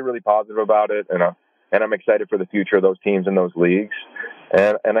trying to stay really positive about it, and I'm excited for the future of those teams and those leagues,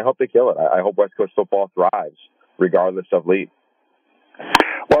 and I hope they kill it. I hope West Coast football thrives regardless of league.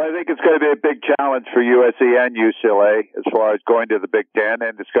 Well, I think it's going to be a big challenge for USC and UCLA as far as going to the Big Ten,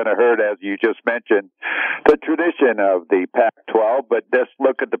 and it's going to hurt, as you just mentioned, the tradition of the Pac-12. But just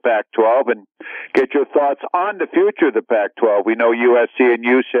look at the Pac-12 and get your thoughts on the future of the Pac-12. We know USC and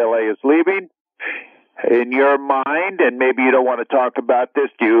UCLA is leaving. In your mind, and maybe you don't want to talk about this,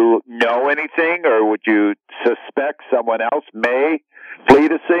 do you know anything, or would you suspect someone else may flee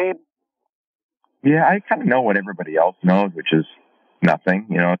the scene? Yeah, I kind of know what everybody else knows, which is nothing,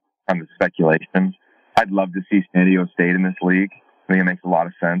 on the speculations. I'd love to see San Diego State in this league. I think it makes a lot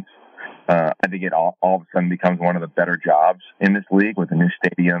of sense. I think it all of a sudden becomes one of the better jobs in this league with a new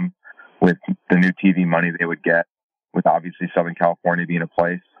stadium, with the new TV money they would get, with obviously Southern California being a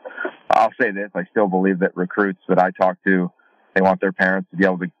place. I'll say this, I still believe that recruits that I talk to, they want their parents to be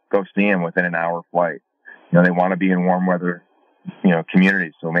able to go see them within an hour flight. They want to be in warm weather,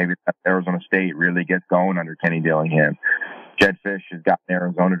 communities. So maybe Arizona State really gets going under Kenny Dillingham. Jed Fish has gotten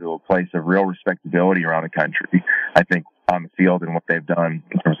Arizona to a place of real respectability around the country, I think, on the field and what they've done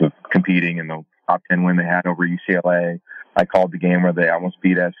in terms of competing in the top 10 win they had over UCLA. I called the game where they almost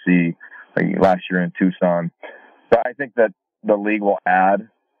beat SC last year in Tucson. So I think that the league will add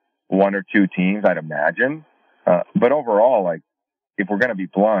one or two teams, I'd imagine. But overall, if we're going to be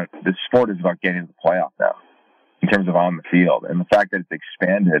blunt, the sport is about getting to the playoff now in terms of on the field. And the fact that it's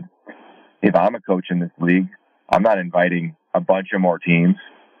expanded, if I'm a coach in this league, I'm not inviting a bunch of more teams.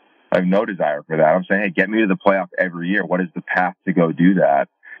 I have no desire for that. I'm saying, hey, get me to the playoff every year. What is the path to go do that?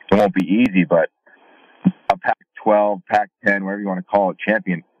 It won't be easy, but a Pac-12, Pac-10, whatever you want to call it,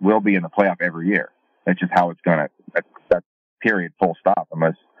 champion will be in the playoff every year. That's just how it's going to, that period, full stop,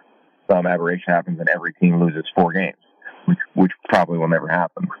 unless some aberration happens and every team loses 4 games, which probably will never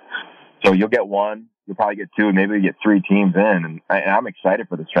happen. So you'll get one, you'll probably get 2, and maybe you get 3 teams in, and I'm excited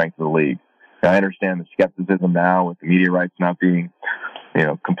for the strength of the league. I understand the skepticism now with the media rights not being,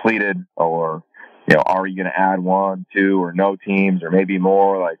 completed, or, are you going to add 1, 2, or no teams, or maybe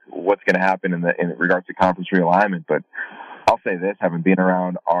more? Like, what's going to happen in regards to conference realignment? But I'll say this, having been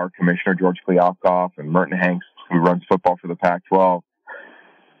around our commissioner, George Kliavkoff, and Merton Hanks, who runs football for the Pac-12,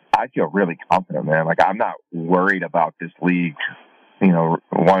 I feel really confident, man. Like, I'm not worried about this league,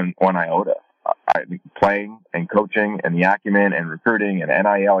 one iota. I think playing and coaching and the acumen and recruiting and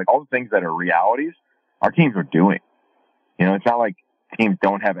NIL, like all the things that are realities, our teams are doing. It's not like teams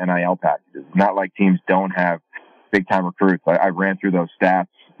don't have NIL packages. It's not like teams don't have big-time recruits. I ran through those stats,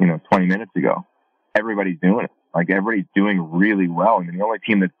 20 minutes ago. Everybody's doing it. Like, everybody's doing really well. And the only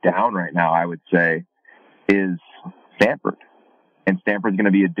team that's down right now, I would say, is Stanford. And Stanford's going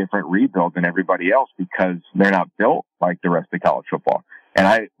to be a different rebuild than everybody else because they're not built like the rest of college football. And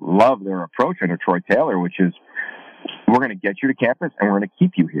I love their approach under Troy Taylor, which is, we're going to get you to campus and we're going to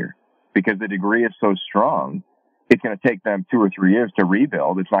keep you here because the degree is so strong. It's going to take them 2 or 3 years to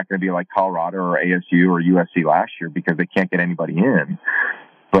rebuild. It's not going to be like Colorado or ASU or USC last year because they can't get anybody in.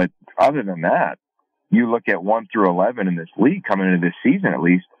 But other than that, you look at 1 through 11 in this league coming into this season, at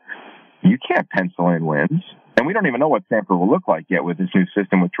least, you can't pencil in wins. And we don't even know what Stanford will look like yet with this new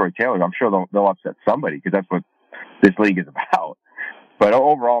system with Troy Taylor. I'm sure they'll upset somebody because that's what this league is about. But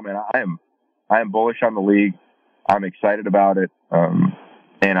overall, man, I am bullish on the league. I'm excited about it.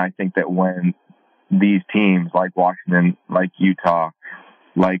 And I think that when these teams like Washington, like Utah,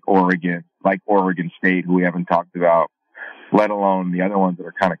 like Oregon State, who we haven't talked about, let alone the other ones that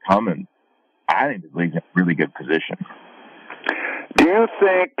are kind of coming, I think the league's in a really good position. Do you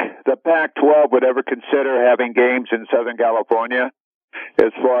think the Pac-12 would ever consider having games in Southern California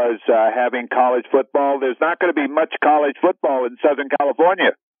as far as having college football? There's not going to be much college football in Southern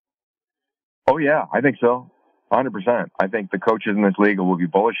California. Oh, yeah, I think so. 100%. I think the coaches in this league will be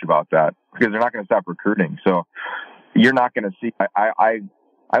bullish about that because they're not going to stop recruiting. So you're not going to see, I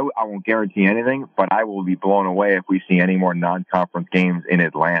won't guarantee anything, but I will be blown away if we see any more non-conference games in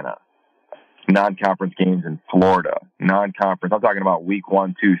Atlanta, non-conference games in Florida, non-conference. I'm talking about week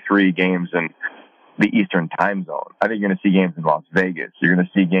 1, 2, 3 games in the Eastern time zone. I think you're going to see games in Las Vegas. You're going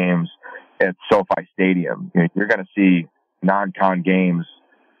to see games at SoFi Stadium. You're going to see non-con games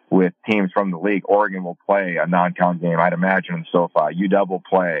with teams from the league. Oregon will play a non-con game, I'd imagine, in SoFi. UW will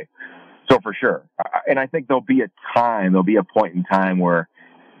play. So for sure. And I think there'll be a point in time where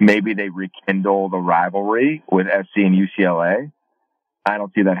maybe they rekindle the rivalry with SC and UCLA. I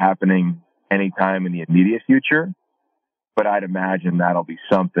don't see that happening anytime in the immediate future, but I'd imagine that'll be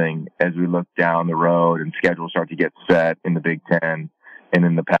something as we look down the road and schedules start to get set in the Big Ten and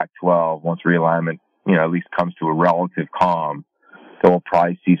in the Pac-12 once realignment, at least comes to a relative calm. So we'll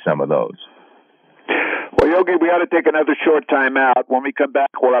probably see some of those. Well, Yogi, we ought to take another short time out. When we come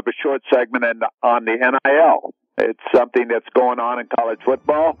back, we'll have a short segment on the NIL. It's something that's going on in college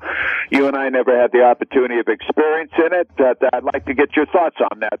football. You and I never had the opportunity of experiencing it. I'd like to get your thoughts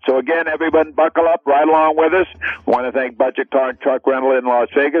on that. So again, everyone buckle up, right along with us. I want to thank Budget Car and Truck Rental in Las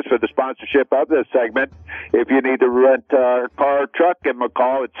Vegas for the sponsorship of this segment. If you need to rent a car or truck, give them a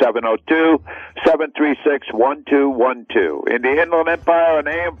call at 702-736-1212. In the Inland Empire on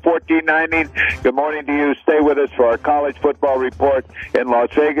AM 1490, good morning to you. Stay with us for our college football report in Las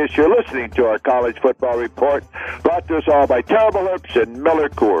Vegas. You're listening to our college football report, brought to us all by Terrible Herbs and Miller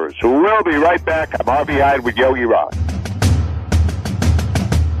Coors. We'll be right back. I'm Harvey Hyde with Yogi Rock.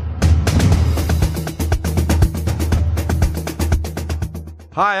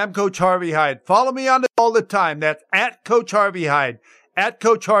 Hi, I'm Coach Harvey Hyde. Follow me on all the time. That's at Coach Harvey Hyde. At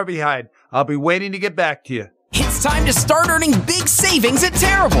Coach Harvey Hyde. I'll be waiting to get back to you. It's time to start earning big savings at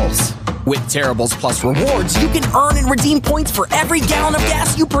Terrible's. With Terrible's Plus Rewards, you can earn and redeem points for every gallon of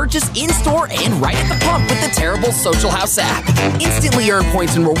gas you purchase in-store and right at the pump with the Terrible's Social House app. Instantly earn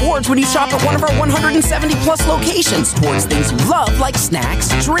points and rewards when you shop at one of our 170-plus locations towards things you love like snacks,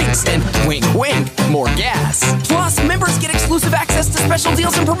 drinks, and wink, wink, more gas. Plus, members get exclusive access to special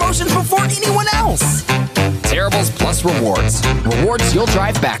deals and promotions before anyone else. Terrible's Plus Rewards. Rewards you'll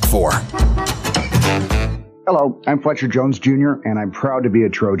drive back for. Hello, I'm Fletcher Jones Jr., and I'm proud to be a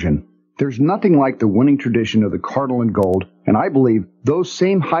Trojan. There's nothing like the winning tradition of the Cardinal and Gold, and I believe those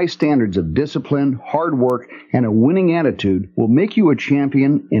same high standards of discipline, hard work, and a winning attitude will make you a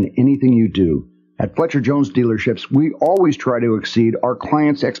champion in anything you do. At Fletcher Jones dealerships, we always try to exceed our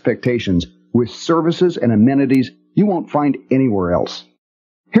clients' expectations with services and amenities you won't find anywhere else.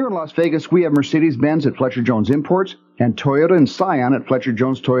 Here in Las Vegas, we have Mercedes-Benz at Fletcher Jones Imports and Toyota and Scion at Fletcher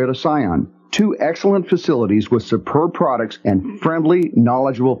Jones Toyota Scion. Two excellent facilities with superb products and friendly,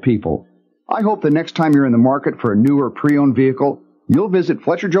 knowledgeable people. I hope the next time you're in the market for a new or pre-owned vehicle, You'll visit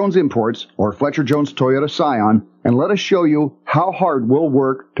Fletcher Jones Imports or Fletcher Jones Toyota Scion and let us show you how hard we'll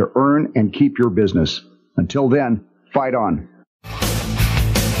work to earn and keep your business. Until then, fight on.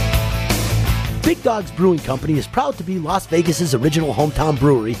 Big Dogs Brewing Company is proud to be Las Vegas's original hometown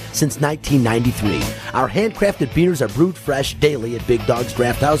brewery since 1993. Our handcrafted beers are brewed fresh daily at Big Dogs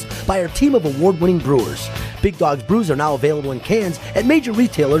Draft House by our team of award-winning brewers. Big Dogs brews are now available in cans at major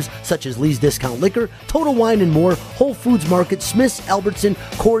retailers such as Lee's Discount Liquor, Total Wine and More, Whole Foods Market, Smith's, Albertson,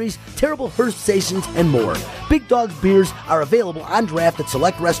 Corey's, Terrible Hearst Stations, and more. Big Dogs beers are available on draft at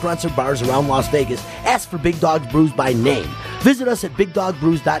select restaurants or bars around Las Vegas. Ask for Big Dogs Brews by name. Visit us at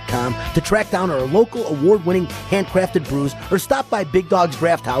BigDogBrews.com to track down our local award-winning handcrafted brews or stop by Big Dogs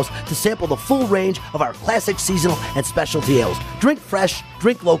Draft House to sample the full range of our classic seasonal and specialty ales. Drink fresh,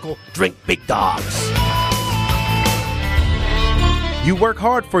 drink local, drink Big Dogs. You work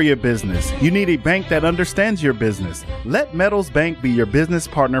hard for your business. You need a bank that understands your business. Let Metals Bank be your business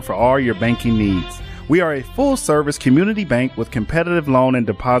partner for all your banking needs. We are a full-service community bank with competitive loan and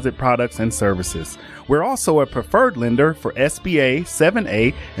deposit products and services. We're also a preferred lender for SBA,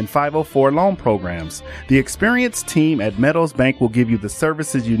 7A, and 504 loan programs. The experienced team at Metals Bank will give you the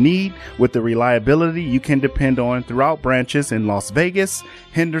services you need with the reliability you can depend on throughout branches in Las Vegas,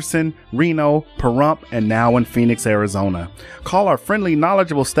 Henderson, Reno, Pahrump, and now in Phoenix, Arizona. Call our friendly,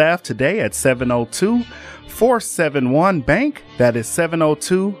 knowledgeable staff today at 702-471-BANK. That is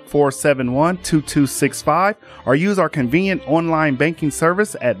 702-471-2265. Or use our convenient online banking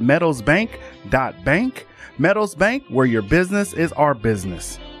service at metalsbank.bank. Metals Bank, where your business is our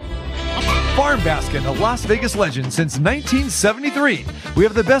business. Farm Basket, a Las Vegas legend since 1973. We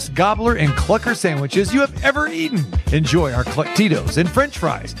have the best gobbler and clucker sandwiches you have ever eaten. Enjoy our Cluctitos and French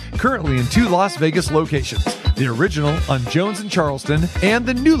fries, currently in 2 Las Vegas locations. The original on Jones and Charleston, and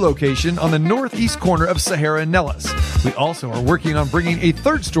the new location on the northeast corner of Sahara and Nellis. We also are working on bringing a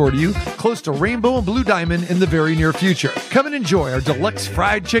 3rd store to you close to Rainbow and Blue Diamond in the very near future. Come and enjoy our deluxe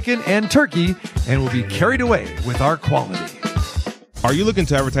fried chicken and turkey, and we'll be carried away with our quality. Are you looking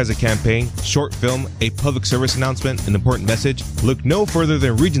to advertise a campaign, short film, a public service announcement, an important message? Look no further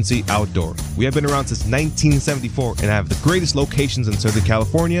than Regency Outdoor. We have been around since 1974 and have the greatest locations in Southern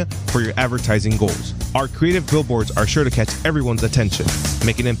California for your advertising goals. Our creative billboards are sure to catch everyone's attention.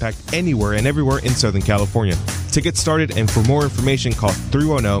 Make an impact anywhere and everywhere in Southern California. To get started and for more information, call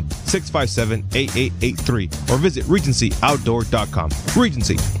 310-657-8883 or visit RegencyOutdoor.com.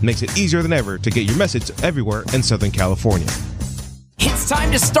 Regency makes it easier than ever to get your message everywhere in Southern California. It's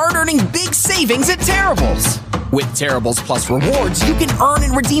time to start earning big savings at Terrible's. With Terrible's Plus Rewards, you can earn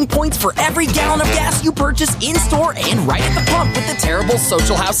and redeem points for every gallon of gas you purchase in-store and right at the pump with the Terrible's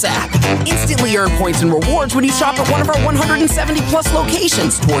Social House app. Instantly earn points and rewards when you shop at one of our 170-plus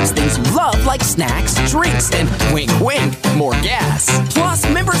locations towards things you love like snacks, drinks, and wink, wink, more gas. Plus,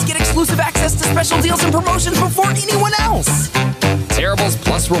 members get exclusive access to special deals and promotions before anyone else. Terrible's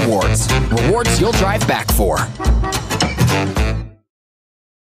Plus Rewards. Rewards you'll drive back for.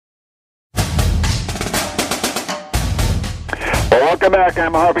 Welcome back.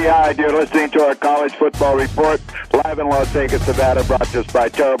 I'm Harvey Hyde. You're listening to our College Football Report live in Las Vegas, Nevada, brought to us by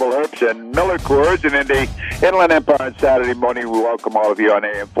Terrible Herbs and Miller Coors. And in the Inland Empire on Saturday morning, we welcome all of you on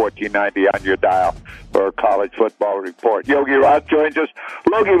AM 1490 on your dial for our College Football Report. Yogi Roth joins us.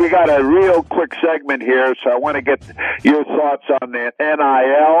 Logie, we got a real quick segment here, so I want to get your thoughts on the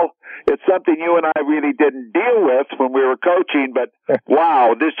NIL. It's something you and I really didn't deal with when we were coaching, but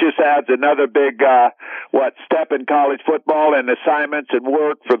wow, this just adds another big, step in college football and assignments and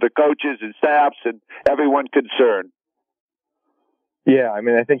work for the coaches and staffs and everyone concerned. Yeah, I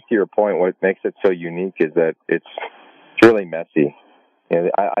mean, I think to your point, what makes it so unique is that it's really messy. You know,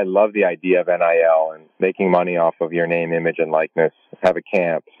 I love the idea of NIL and making money off of your name, image, and likeness. Have a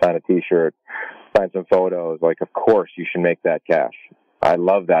camp, sign a T-shirt, sign some photos. Like, of course, you should make that cash. I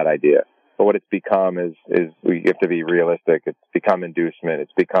love that idea. But what it's become is we have to be realistic. It's become inducement.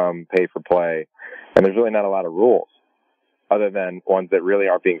 It's become pay for play. And there's really not a lot of rules other than ones that really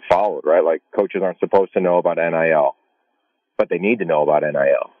aren't being followed, right? Like coaches aren't supposed to know about NIL, but they need to know about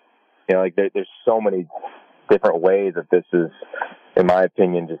NIL. You know, like there's so many different ways that this is, in my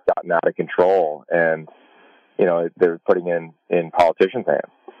opinion, just gotten out of control. And, you know, they're putting in politicians' hands,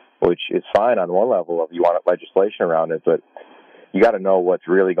 which is fine on one level if you want legislation around it, but you got to know what's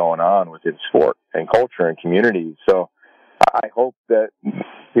really going on within sport and culture and community. So I hope that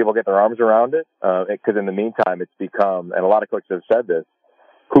people get their arms around it, because in the meantime, it's become, and a lot of coaches have said this,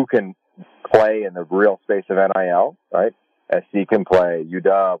 who can play in the real space of NIL, right? SC can play,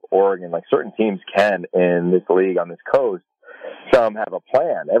 UW, Oregon, like certain teams can in this league on this coast. Some have a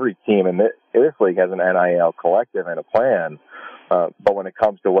plan. Every team in this league has an NIL collective and a plan. But when it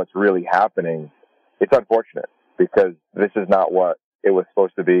comes to what's really happening, it's unfortunate because this is not what it was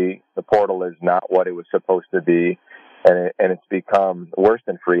supposed to be. The portal is not what it was supposed to be. And it's become worse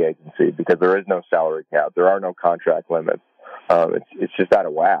than free agency because there is no salary cap. There are no contract limits. It's just out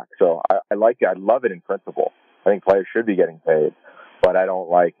of whack. So I like it. I love it in principle. I think players should be getting paid, but I don't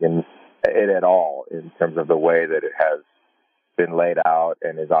like it at all in terms of the way that it has been laid out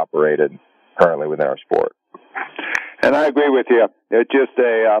and is operated currently within our sport. And I agree with you. It's just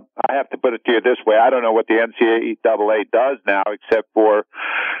I have to put it to you this way. I don't know what the NCAA does now except for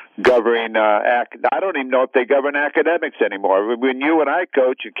governing, I don't even know if they govern academics anymore. When you and I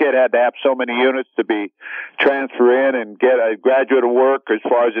coach, a kid had to have so many units to be transfer in and get a graduate of work as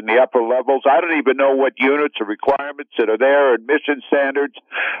far as in the upper levels. I don't even know what units or requirements that are there, admission standards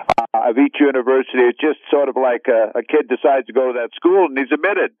of each university. It's just sort of like a kid decides to go to that school and he's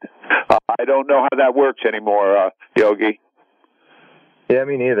admitted. I don't know how that works anymore, Yogi. Yeah,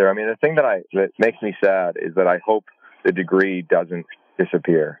 me neither. I mean, the thing that makes me sad is that I hope the degree doesn't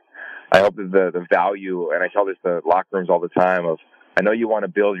disappear. I hope that the value, and I tell this to locker rooms all the time, I know you want to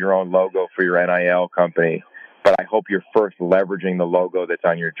build your own logo for your NIL company, but I hope you're first leveraging the logo that's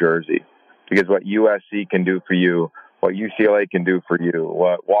on your jersey. Because what USC can do for you, what UCLA can do for you,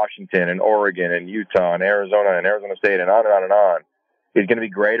 what Washington and Oregon and Utah and Arizona State and on and on and on is going to be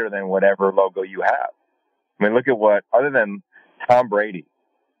greater than whatever logo you have. I mean, look at what, other than Tom Brady,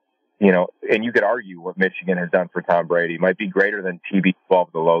 and you could argue what Michigan has done for Tom Brady might be greater than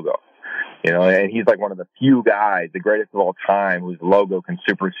TB12, the logo. And he's like one of the few guys, the greatest of all time, whose logo can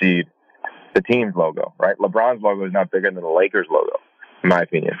supersede the team's logo, right? LeBron's logo is not bigger than the Lakers logo, in my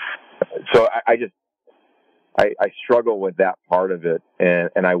opinion. So I struggle with that part of it,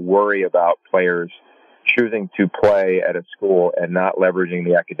 and I worry about players choosing to play at a school and not leveraging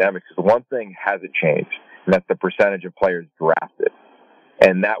the academics. Because one thing hasn't changed, and that's the percentage of players drafted.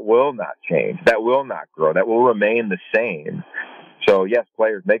 And that will not change. That will not grow. That will remain the same. So, yes,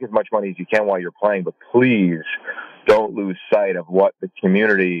 players, make as much money as you can while you're playing, but please don't lose sight of what the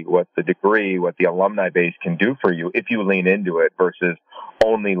community, what the degree, what the alumni base can do for you if you lean into it versus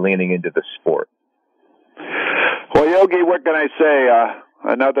only leaning into the sport. Well, Yogi, what can I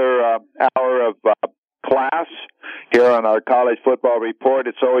say? Another hour of class here on our College Football Report.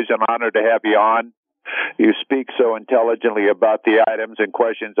 It's always an honor to have you on. You speak so intelligently about the items and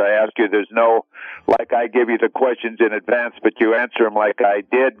questions I ask you. There's no, like I give you the questions in advance, but you answer them like I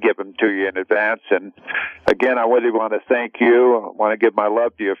did give them to you in advance. And again, I really want to thank you. I want to give my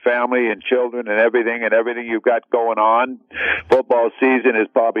love to your family and children and everything you've got going on. Football season is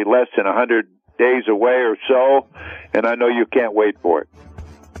probably less than 100 days away or so, and I know you can't wait for it.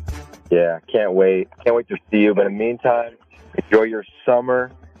 Yeah, can't wait. Can't wait to see you. But in the meantime, enjoy your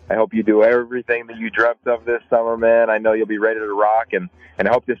summer. I hope you do everything that you dreamt of this summer, man. I know you'll be ready to rock, and I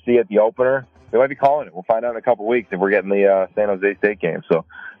hope to see you at the opener. We might be calling it. We'll find out in a couple of weeks if we're getting the San Jose State game. So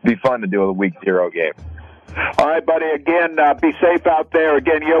it'll be fun to do a Week 0 game. All right, buddy. Again, be safe out there.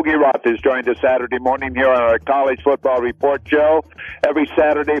 Again, Yogi Roth is joined us Saturday morning here on our College Football Report show. Every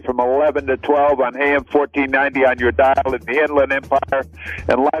Saturday from 11 to 12 on AM 1490 on your dial in the Inland Empire.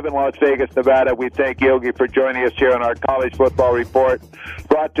 And live in Las Vegas, Nevada, we thank Yogi for joining us here on our College Football Report.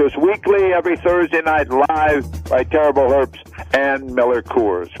 Brought to us weekly, every Thursday night, live by Terrible Herbst and Miller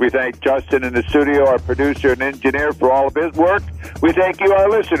Coors. We thank Justin in the studio, our producer and engineer, for all of his work. We thank you, our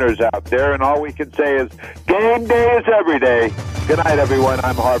listeners out there, and all we can say is game day is every day. Good night, everyone.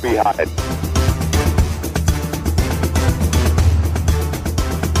 I'm Harvey Hyde.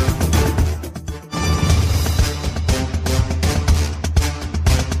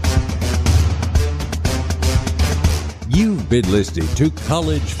 You've been listening to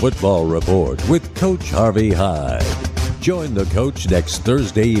College Football Report with Coach Harvey Hyde. Join the coach next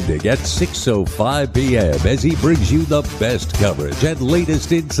Thursday evening at 6:05 p.m. as he brings you the best coverage and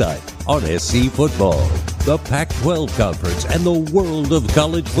latest insight on SC football, the Pac-12 Conference, and the world of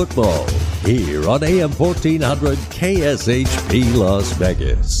college football here on AM 1400 KSHP Las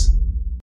Vegas.